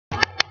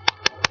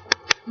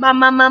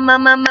Mama,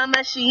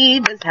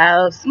 Sheba's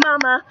house.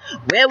 Mama,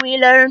 where we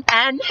learn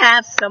and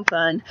have some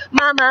fun.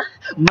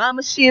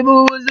 Mama Sheba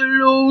was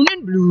alone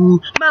and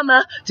blue.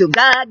 Mama, till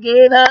God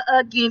gave her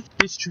a gift,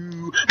 it's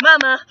true.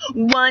 Mama,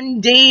 one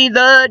day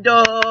the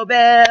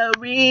doorbell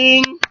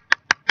ring.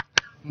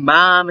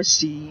 Mama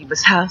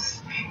Sheba's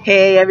house.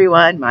 Hey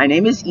everyone, my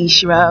name is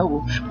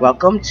Ishra.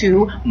 Welcome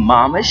to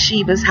Mama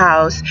Sheba's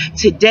house.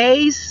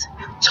 Today's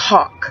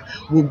talk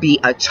will be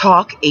a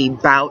talk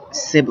about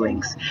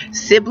siblings.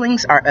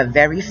 Siblings are a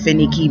very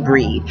finicky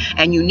breed,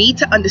 and you need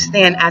to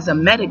understand as a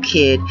meta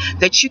kid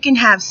that you can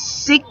have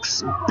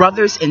 6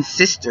 brothers and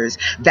sisters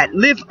that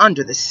live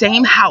under the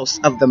same house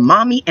of the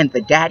mommy and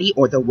the daddy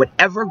or the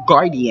whatever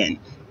guardian.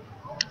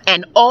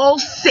 And all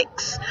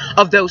 6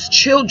 of those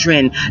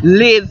children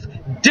live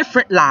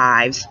different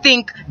lives,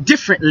 think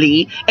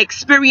differently,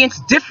 experience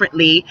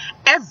differently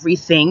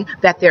everything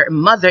that their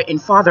mother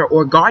and father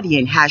or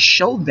guardian has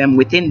showed them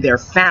within their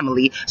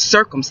family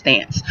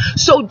circumstance.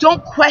 So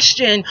don't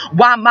question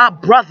why my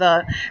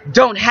brother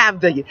don't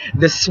have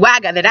the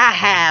swagger that I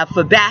have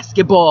for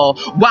basketball,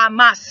 why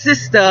my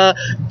sister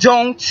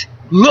don't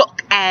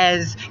look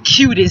as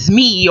cute as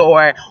me,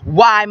 or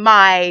why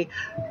my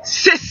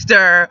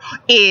sister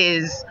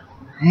is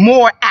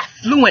more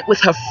affluent with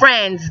her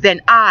friends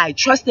than I.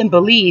 Trust and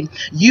believe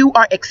you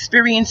are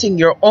experiencing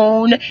your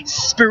own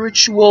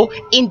spiritual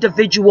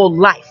individual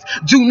life.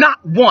 Do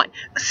not want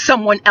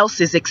someone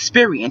else's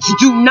experience.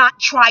 Do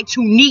not try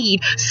to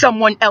need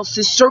someone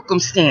else's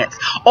circumstance.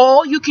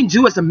 All you can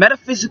do as a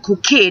metaphysical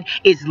kid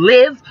is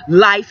live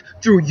life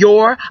through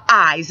your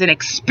eyes and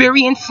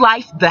experience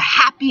life the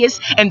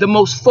happiest and the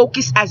most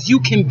focused as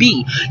you can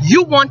be.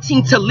 You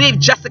wanting to live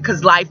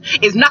Jessica's life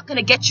is not going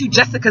to get you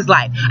Jessica's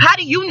life. How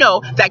do you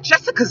know that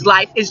Jessica's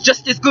life is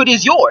just as good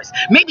as yours?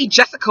 Maybe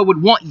Jessica would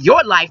want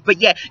your life,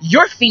 but yet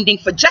you're fiending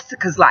for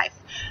Jessica's life.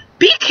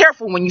 Be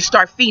careful when you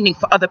start fiending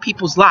for other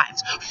people's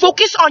lives.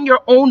 Focus on your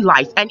own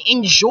life and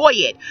enjoy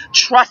it.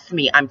 Trust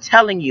me, I'm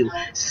telling you,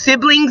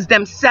 siblings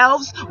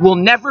themselves will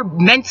never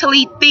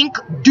mentally think,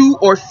 do,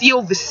 or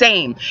feel the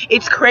same.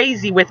 It's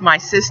crazy with my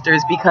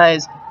sisters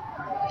because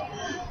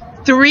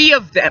 3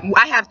 of them,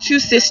 I have 2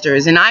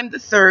 sisters and I'm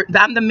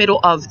the middle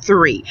of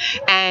 3.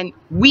 And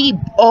we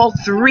all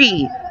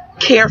 3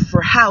 care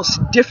for house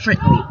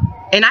differently.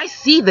 And I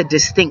see the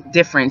distinct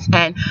difference.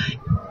 And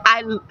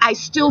I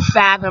still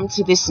fathom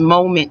to this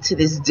moment, to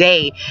this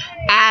day,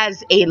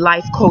 as a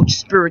life coach,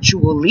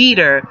 spiritual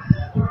leader,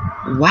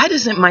 why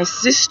doesn't my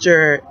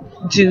sister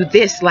do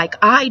this like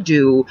I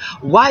do?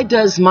 Why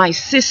does my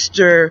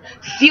sister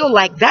feel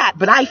like that,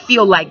 but I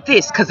feel like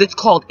this? Because it's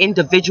called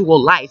individual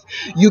life.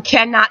 You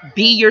cannot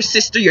be your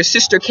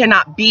sister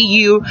cannot be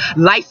you.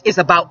 Life is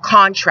about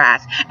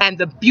contrast. And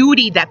the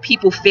beauty that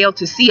people fail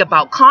to see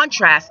about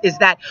contrast is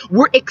that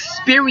we're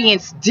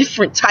experiencing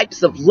different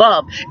types of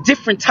love,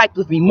 different types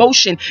of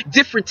emotion,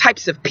 different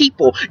types of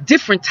people,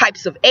 different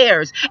types of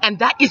airs. And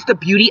that is the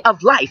beauty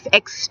of life,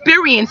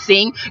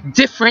 experiencing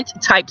different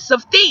types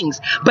of things.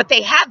 But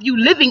they have you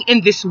living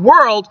in this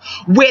world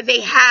where they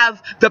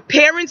have the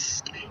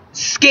parents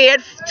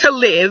scared to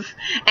live,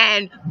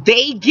 and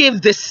they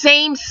give the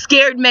same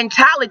scared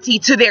mentality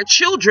to their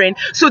children,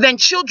 so then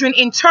children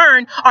in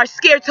turn are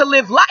scared to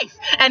live life.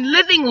 And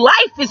living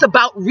life is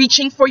about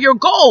reaching for your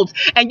goals,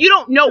 and you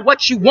don't know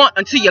what you want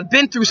until you've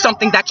been through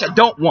something that you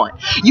don't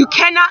want. You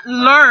cannot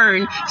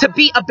learn to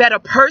be a better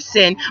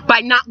person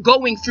by not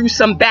going through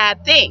some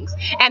bad things.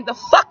 And the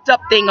fucked up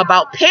thing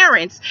about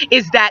parents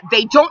is that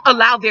they don't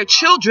allow their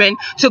children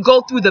to go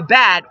through the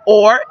bad,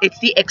 or it's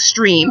the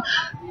extreme.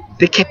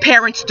 The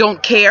parents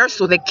don't care,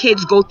 so the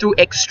kids go through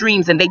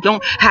extremes, and they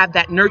don't have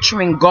that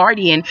nurturing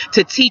guardian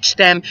to teach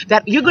them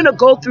that you're going to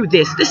go through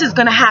this. This is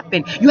going to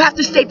happen. You have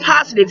to stay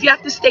positive. You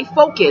have to stay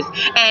focused.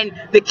 And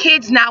the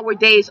kids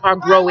nowadays are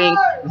growing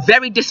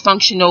very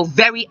dysfunctional,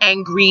 very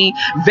angry,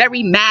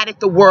 very mad at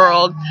the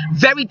world,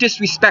 very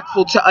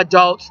disrespectful to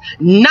adults,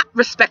 not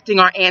respecting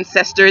our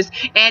ancestors.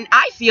 And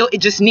I feel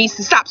it just needs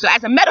to stop. So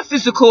as a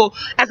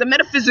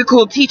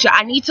metaphysical teacher,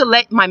 I need to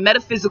let my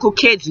metaphysical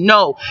kids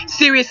know,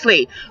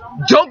 seriously,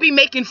 don't be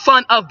making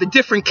fun of the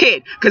different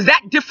kid, because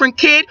that different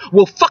kid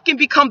will fucking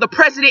become the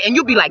president, and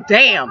you'll be like,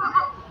 damn,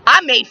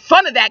 I made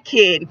fun of that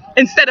kid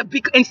instead of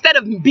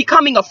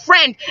becoming a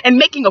friend and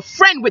making a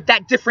friend with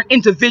that different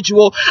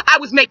individual. I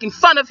was making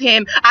fun of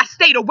him. I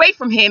stayed away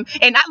from him,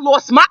 and I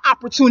lost my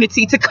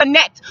opportunity to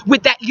connect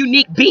with that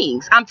unique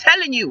beings. I'm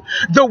telling you,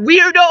 the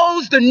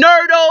weirdos, the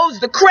nerdos,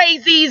 the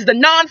crazies, the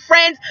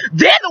non-friends,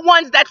 they're the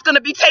ones that's going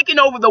to be taking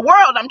over the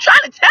world. I'm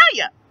trying to tell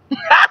you.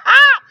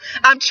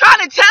 I'm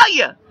trying to tell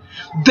you.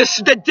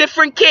 The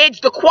different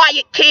kids, the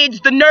quiet kids,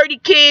 the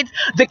nerdy kids,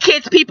 the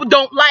kids people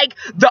don't like,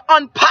 the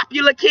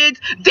unpopular kids.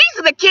 These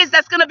are the kids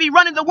that's going to be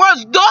running the world.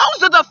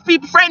 Those are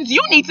the friends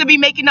you need to be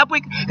making up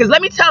with. Because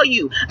let me tell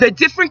you, the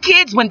different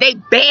kids, when they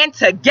band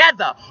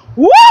together,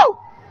 woo!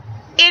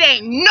 It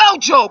ain't no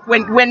joke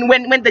when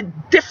the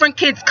different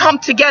kids come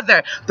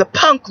together. The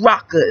punk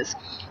rockers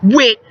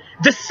with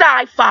the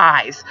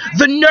sci-fis,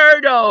 the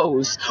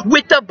nerdos,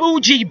 with the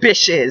bougie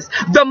bitches,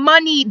 the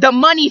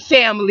money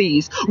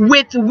families,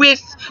 with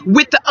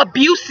the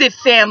abusive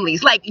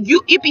families. Like,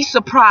 you'd be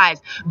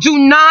surprised. Do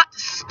not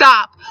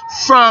stop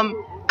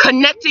from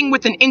connecting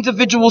with an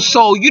individual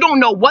soul. You don't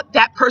know what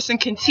that person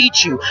can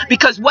teach you,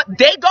 because what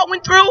they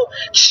going through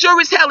sure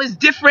as hell is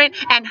different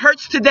and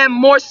hurts to them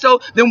more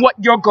so than what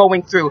you're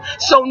going through.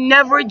 So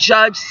never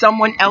judge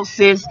someone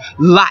else's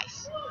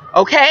life,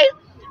 okay?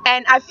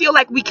 And I feel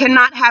like we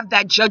cannot have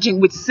that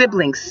judging with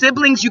siblings.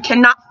 Siblings, you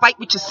cannot fight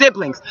with your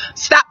siblings.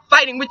 Stop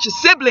fighting with your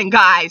sibling,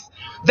 guys.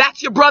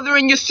 That's your brother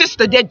and your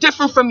sister. They're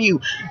different from you.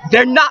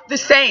 They're not the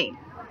same.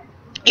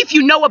 If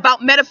you know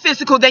about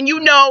metaphysical, then you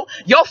know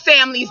your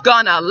family's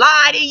gonna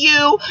lie to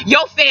you.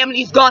 Your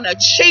family's gonna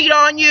cheat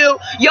on you.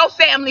 Your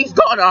family's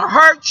gonna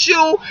hurt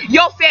you.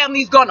 Your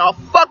family's gonna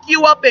fuck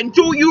you up and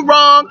do you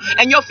wrong.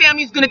 And your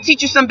family's gonna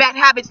teach you some bad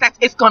habits that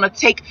it's gonna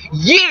take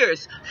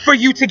years for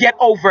you to get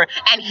over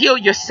and heal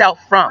yourself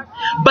from.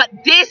 But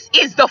this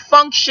is the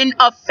function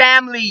of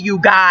family, you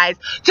guys.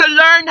 To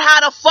learn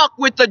how to fuck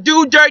with the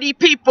dirty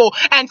people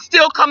and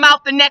still come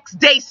out the next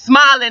day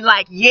smiling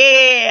like,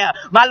 yeah,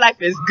 my life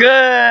is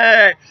good.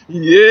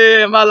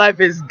 Yeah, my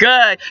life is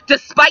good,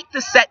 despite the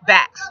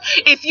setbacks.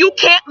 If you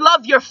can't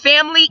love your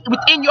family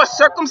within your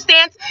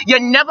circumstance,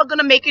 you're never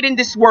gonna make it in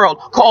this world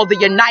called the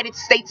United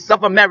States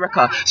of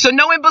America. So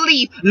know and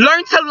believe,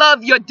 learn to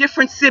love your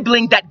different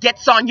sibling that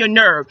gets on your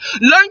nerve.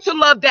 Learn to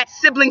love that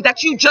sibling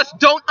that you just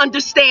don't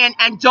understand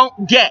and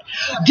don't get.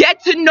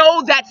 Get to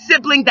know that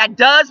sibling that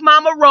does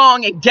mama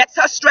wrong and gets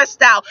her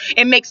stressed out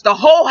and makes the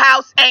whole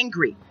house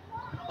angry.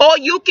 All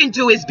you can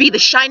do is be the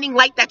shining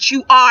light that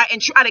you are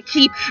and try to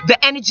keep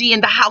the energy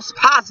in the house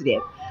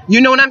positive. You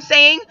know what I'm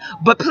saying?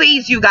 But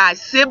please, you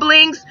guys,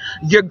 siblings,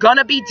 you're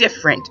gonna be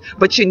different,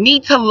 but you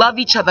need to love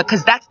each other,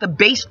 because that's the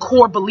base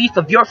core belief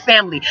of your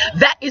family.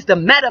 That is the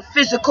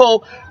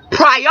metaphysical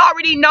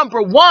priority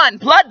number one,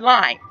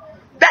 bloodline.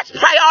 That's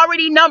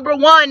priority number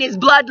one, is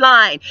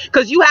bloodline.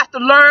 Because you have to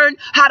learn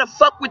how to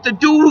fuck with the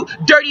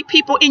dirty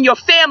people in your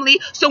family.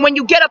 So when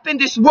you get up in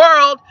this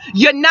world,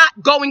 you're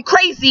not going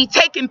crazy,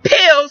 taking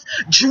pills,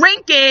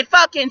 drinking,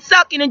 fucking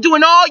sucking, and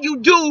doing all you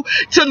do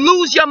to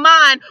lose your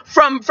mind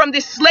from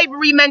this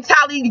slavery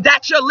mentality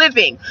that you're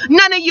living.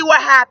 None of you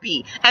are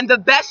happy. And the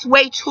best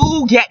way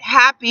to get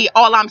happy,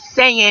 all I'm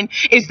saying,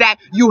 is that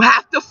you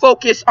have to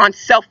focus on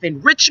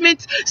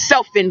self-enrichment,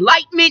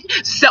 self-enlightenment,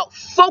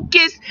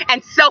 self-focus,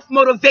 and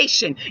self-motivation.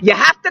 You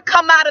have to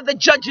come out of the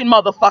judging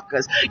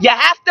motherfuckers. You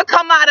have to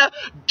come out of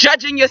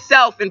judging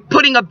yourself and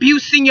putting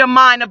abuse in your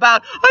mind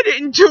about, I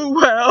didn't do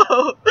well.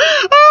 Oh,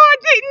 I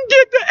didn't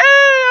get the A.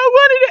 I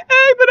wanted an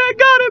A, but I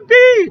got a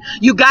B.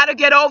 You got to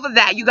get over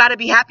that. You got to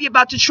be happy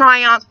about your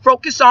triumphs.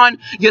 Focus on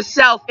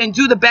yourself and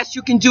do the best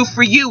you can do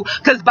for you.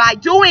 Because by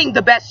doing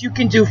the best you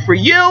can do for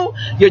you,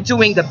 you're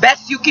doing the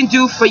best you can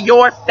do for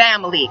your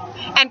family.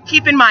 And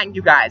keep in mind,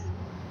 you guys,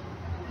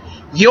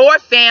 your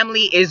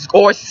family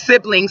or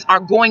siblings are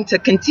going to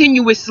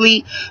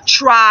continuously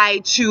try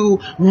to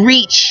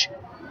reach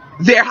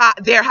their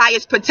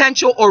highest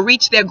potential or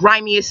reach their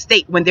grimiest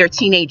state when they're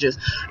teenagers.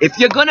 If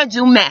you're gonna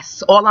do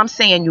mess, all I'm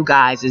saying, you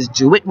guys, is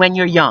do it when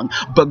you're young,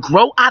 but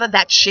grow out of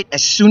that shit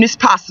as soon as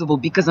possible,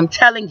 because I'm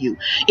telling you,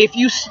 if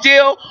you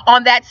still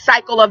on that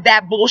cycle of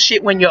that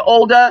bullshit when you're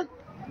older,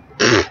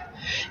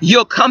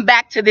 you'll come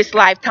back to this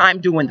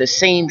lifetime doing the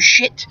same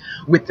shit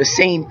with the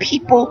same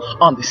people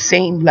on the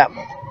same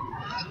level.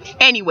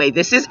 Anyway,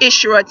 this is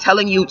Ishra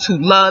telling you to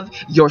love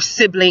your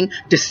sibling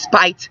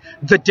despite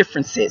the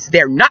differences.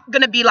 They're not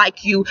going to be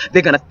like you.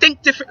 They're going to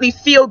think differently,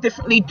 feel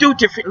differently, do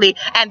differently.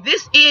 And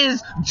this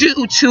is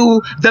due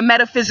to the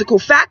metaphysical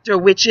factor,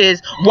 which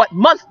is what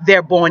month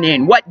they're born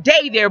in, what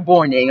day they're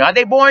born in. Are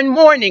they born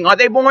morning? Are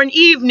they born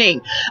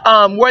evening?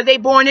 Were they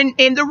born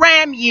in the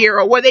ram year,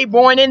 or were they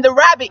born in the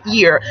rabbit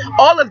year?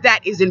 All of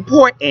that is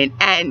important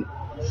and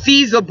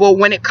feasible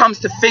when it comes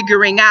to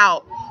figuring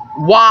out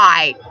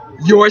why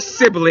your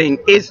sibling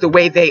is the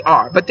way they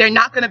are, but they're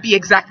not going to be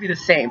exactly the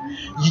same.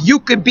 You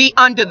could be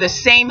under the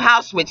same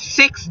house with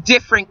 6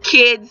 different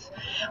kids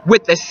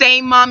with the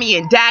same mommy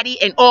and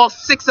daddy, and all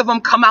 6 of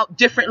them come out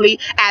differently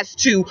as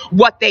to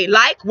what they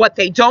like, what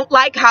they don't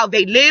like, how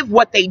they live,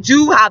 what they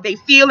do, how they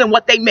feel, and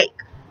what they make.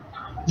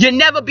 You'll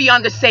never be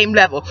on the same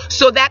level.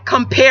 So that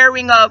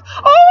comparing of,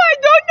 oh, I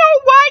don't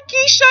know why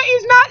Keisha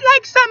is not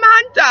like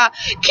Samantha.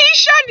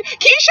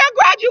 Keisha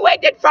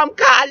graduated from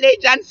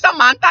college and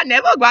Samantha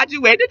never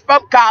graduated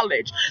from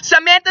college.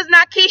 Samantha's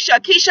not Keisha.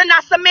 Keisha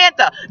not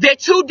Samantha. They're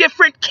 2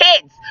 different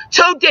kids,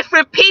 2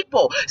 different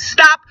people.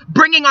 Stop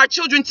bringing our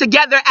children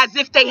together as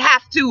if they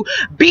have to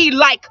be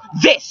like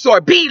this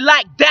or be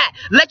like that.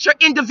 Let your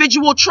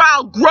individual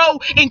child grow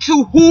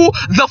into who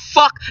the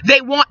fuck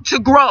they want to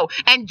grow.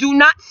 And do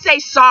not say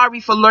sorry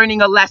for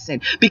learning a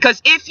lesson.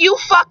 Because if you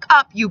fuck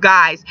up, you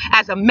guys,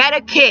 as a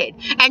meta kid,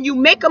 and you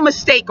make a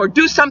mistake or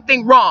do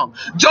something wrong,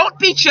 don't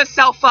beat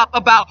yourself up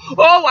about,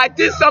 oh, I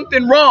did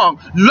something wrong.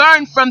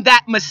 Learn from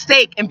that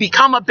mistake and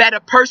become a better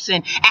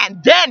person,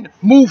 and then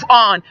move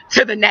on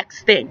to the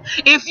next thing.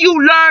 If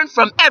you learn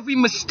from every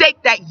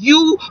mistake that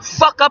you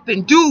fuck up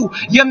and do,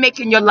 you're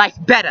making your life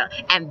better.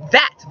 And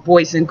that,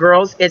 boys and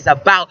girls, is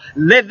about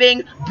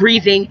living,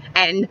 breathing,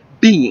 and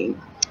being.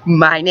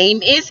 My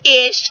name is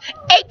Ish,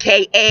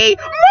 aka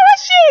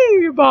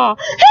Sheba.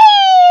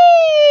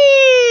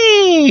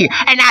 Hey!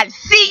 And I'll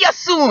see you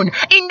soon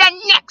in the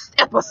next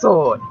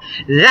episode,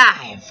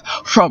 live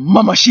from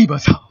Mama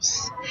Sheba's house.